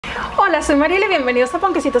Hola, soy Marielly y bienvenidos a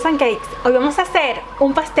Ponquecitos and Cakes. Hoy vamos a hacer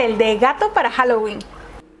un pastel de gato para Halloween.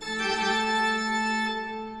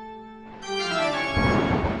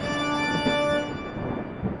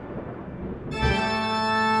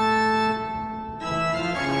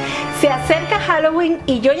 Se acerca Halloween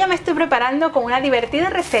y yo ya me estoy preparando con una divertida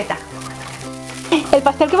receta. El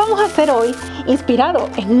pastel que vamos a hacer hoy, inspirado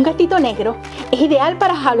en un gatito negro, es ideal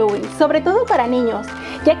para Halloween, sobre todo para niños,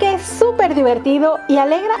 ya que es súper divertido y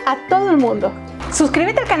alegra a todo el mundo.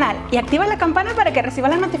 Suscríbete al canal y activa la campana para que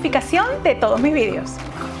recibas la notificación de todos mis vídeos.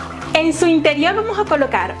 En su interior vamos a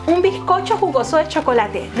colocar un bizcocho jugoso de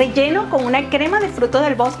chocolate relleno con una crema de frutos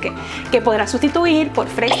del bosque que podrás sustituir por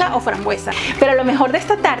fresa o frambuesa. Pero lo mejor de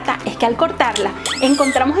esta tarta es que al cortarla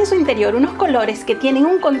encontramos en su interior unos colores que tienen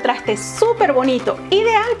un contraste súper bonito,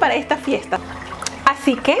 ideal para esta fiesta.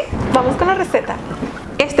 Así que vamos con la receta.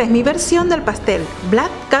 Esta es mi versión del pastel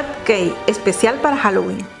Black Cupcake especial para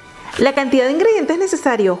Halloween. La cantidad de ingredientes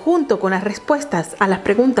necesarios junto con las respuestas a las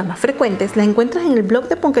preguntas más frecuentes la encuentras en el blog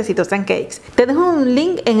de Ponquecitos and Cakes. Te dejo un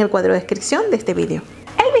link en el cuadro de descripción de este vídeo.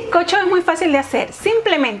 El bizcocho es muy fácil de hacer.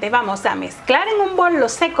 Simplemente vamos a mezclar en un bol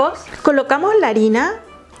los secos. Colocamos la harina,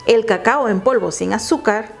 el cacao en polvo sin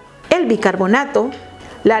azúcar, el bicarbonato,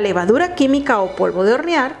 la levadura química o polvo de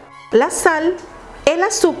hornear, la sal, el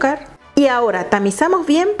azúcar y ahora tamizamos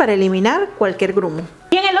bien para eliminar cualquier grumo.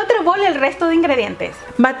 Y en el otro bol el resto de ingredientes.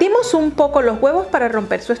 Batimos un poco los huevos para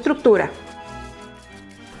romper su estructura.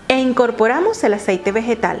 E incorporamos el aceite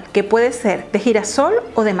vegetal, que puede ser de girasol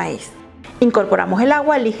o de maíz. Incorporamos el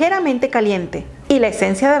agua ligeramente caliente y la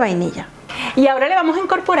esencia de vainilla. Y ahora le vamos a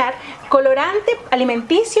incorporar colorante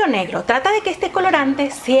alimenticio negro. Trata de que este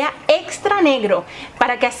colorante sea extra negro,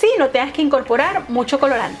 para que así no tengas que incorporar mucho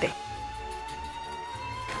colorante.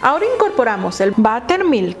 Ahora incorporamos el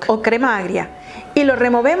buttermilk o crema agria y lo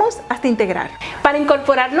removemos hasta integrar. Para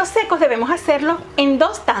incorporar los secos debemos hacerlo en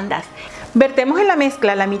dos tandas. Vertemos en la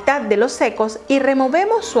mezcla la mitad de los secos y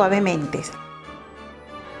removemos suavemente.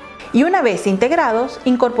 Y una vez integrados,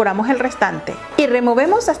 incorporamos el restante y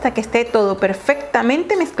removemos hasta que esté todo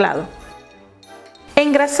perfectamente mezclado.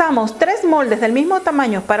 Engrasamos 3 moldes del mismo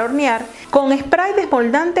tamaño para hornear con spray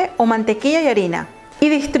desmoldante o mantequilla y harina. Y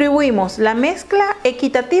distribuimos la mezcla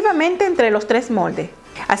equitativamente entre los 3 moldes.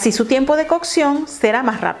 Así su tiempo de cocción será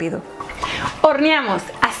más rápido. Horneamos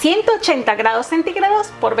a 180 grados centígrados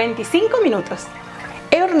por 25 minutos.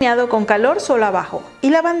 He horneado con calor solo abajo y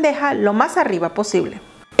la bandeja lo más arriba posible.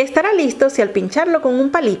 Estará listo si al pincharlo con un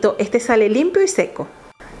palito este sale limpio y seco.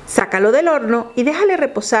 Sácalo del horno y déjale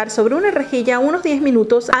reposar sobre una rejilla unos 10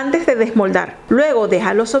 minutos antes de desmoldar. Luego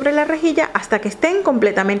déjalo sobre la rejilla hasta que estén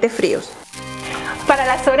completamente fríos. Para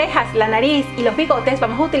las orejas, la nariz y los bigotes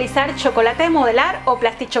vamos a utilizar chocolate de modelar o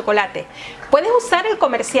plastichocolate. Puedes usar el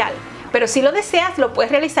comercial, pero si lo deseas lo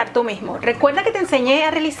puedes realizar tú mismo. Recuerda que te enseñé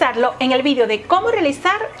a realizarlo en el vídeo de cómo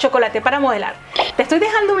realizar chocolate para modelar. Te estoy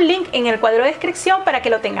dejando un link en el cuadro de descripción para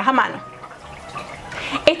que lo tengas a mano.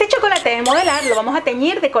 Este chocolate de modelar lo vamos a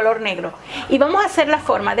teñir de color negro y vamos a hacer la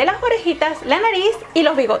forma de las orejitas, la nariz y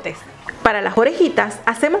los bigotes. Para las orejitas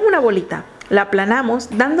hacemos una bolita. La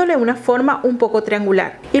aplanamos dándole una forma un poco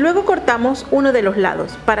triangular y luego cortamos uno de los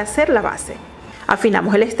lados para hacer la base.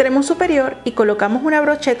 Afinamos el extremo superior y colocamos una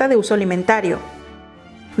brocheta de uso alimentario,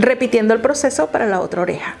 repitiendo el proceso para la otra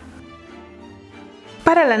oreja.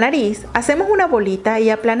 Para la nariz hacemos una bolita y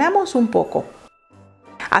aplanamos un poco.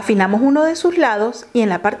 Afinamos uno de sus lados y en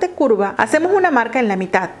la parte curva hacemos una marca en la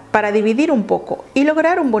mitad para dividir un poco y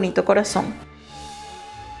lograr un bonito corazón.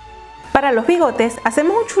 Para los bigotes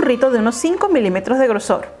hacemos un churrito de unos 5 milímetros de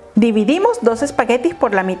grosor. Dividimos 2 espaguetis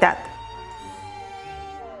por la mitad.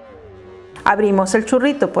 Abrimos el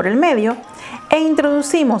churrito por el medio e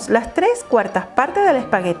introducimos las 3/4 partes del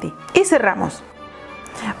espagueti y cerramos,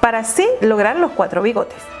 para así lograr los 4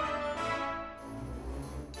 bigotes.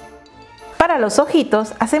 Para los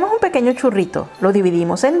ojitos hacemos un pequeño churrito, lo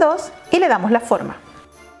dividimos en 2 y le damos la forma.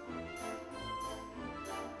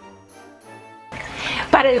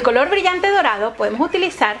 Para el color brillante dorado podemos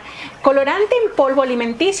utilizar colorante en polvo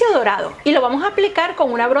alimenticio dorado y lo vamos a aplicar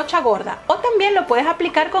con una brocha gorda o también lo puedes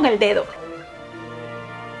aplicar con el dedo.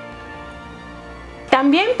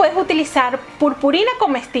 También puedes utilizar purpurina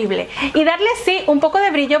comestible y darle así un poco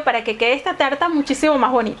de brillo para que quede esta tarta muchísimo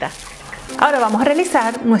más bonita. Ahora vamos a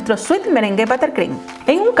realizar nuestro sweet merengue buttercream.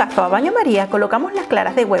 En un cazo a baño María colocamos las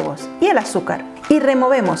claras de huevos y el azúcar y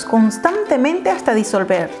removemos constantemente hasta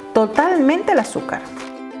disolver totalmente el azúcar.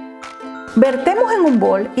 Vertemos en un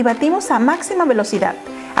bol y batimos a máxima velocidad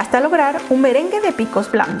hasta lograr un merengue de picos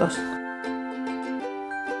blandos.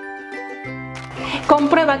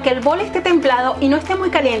 Comprueba que el bol esté templado y no esté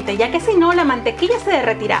muy caliente, ya que si no la mantequilla se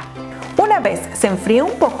derretirá. Una vez se enfríe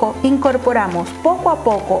un poco, incorporamos poco a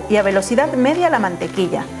poco y a velocidad media la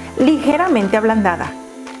mantequilla, ligeramente ablandada.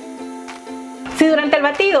 Si durante el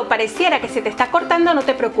batido pareciera que se te está cortando, no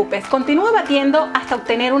te preocupes, continúa batiendo hasta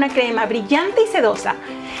obtener una crema brillante y sedosa.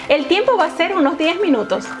 El tiempo va a ser unos 10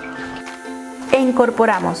 minutos. E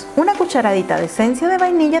incorporamos una cucharadita de esencia de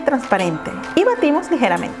vainilla transparente y batimos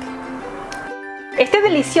ligeramente. Este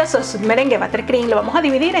delicioso merengue buttercream lo vamos a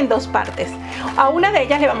dividir en dos partes. A una de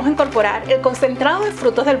ellas le vamos a incorporar el concentrado de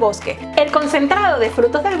frutos del bosque. El concentrado de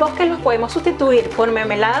frutos del bosque los podemos sustituir por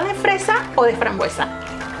mermelada de fresa o de frambuesa.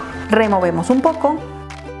 Removemos un poco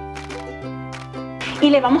y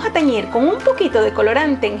le vamos a teñir con un poquito de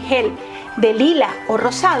colorante en gel de lila o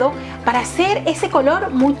rosado para hacer ese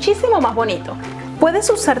color muchísimo más bonito. Puedes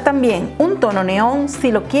usar también un tono neón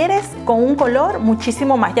si lo quieres, con un color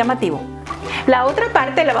muchísimo más llamativo. La otra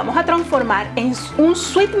parte la vamos a transformar en un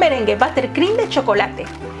sweet merengue buttercream de chocolate.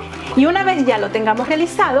 Y una vez ya lo tengamos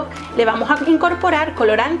realizado, le vamos a incorporar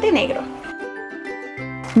colorante negro.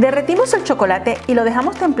 Derretimos el chocolate y lo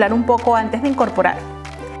dejamos templar un poco antes de incorporar.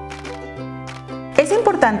 Es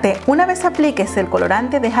importante, una vez apliques el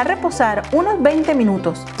colorante, dejar reposar unos 20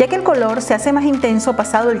 minutos, ya que el color se hace más intenso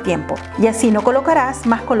pasado el tiempo y así no colocarás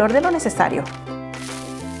más color de lo necesario.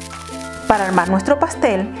 Para armar nuestro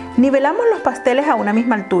pastel, nivelamos los pasteles a una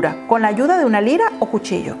misma altura, con la ayuda de una lira o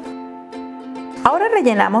cuchillo. Ahora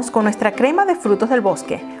rellenamos con nuestra crema de frutos del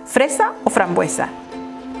bosque, fresa o frambuesa.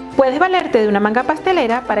 Puedes valerte de una manga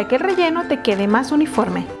pastelera para que el relleno te quede más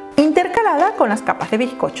uniforme, intercalada con las capas de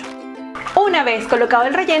bizcocho. Una vez colocado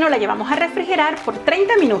el relleno, la llevamos a refrigerar por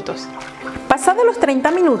 30 minutos. Pasados los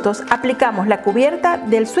 30 minutos, aplicamos la cubierta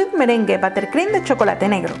del sweet merengue buttercream de chocolate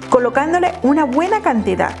negro, colocándole una buena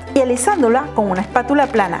cantidad y alisándola con una espátula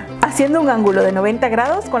plana, haciendo un ángulo de 90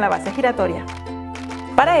 grados con la base giratoria.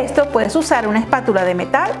 Para esto puedes usar una espátula de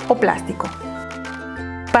metal o plástico.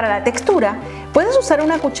 Para la textura, puedes usar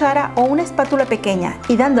una cuchara o una espátula pequeña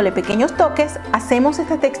y dándole pequeños toques, hacemos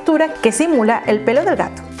esta textura que simula el pelo del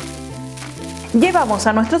gato. Llevamos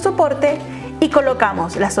a nuestro soporte y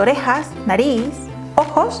colocamos las orejas, nariz,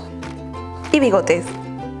 ojos y bigotes.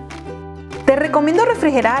 Te recomiendo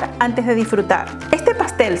refrigerar antes de disfrutar. Este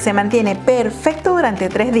pastel se mantiene perfecto durante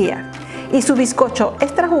 3 días y su bizcocho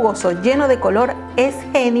extra jugoso lleno de color es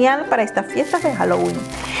genial para estas fiestas de Halloween.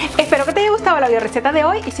 Espero que te haya gustado la videoreceta de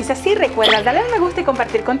hoy y si es así, recuerda darle al me gusta y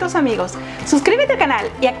compartir con tus amigos. Suscríbete al canal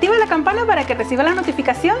y activa la campana para que recibas la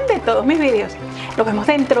notificación de todos mis vídeos. Nos vemos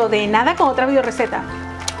dentro de nada con otra videoreceta.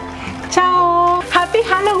 ¡Chao! ¡Happy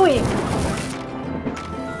Halloween!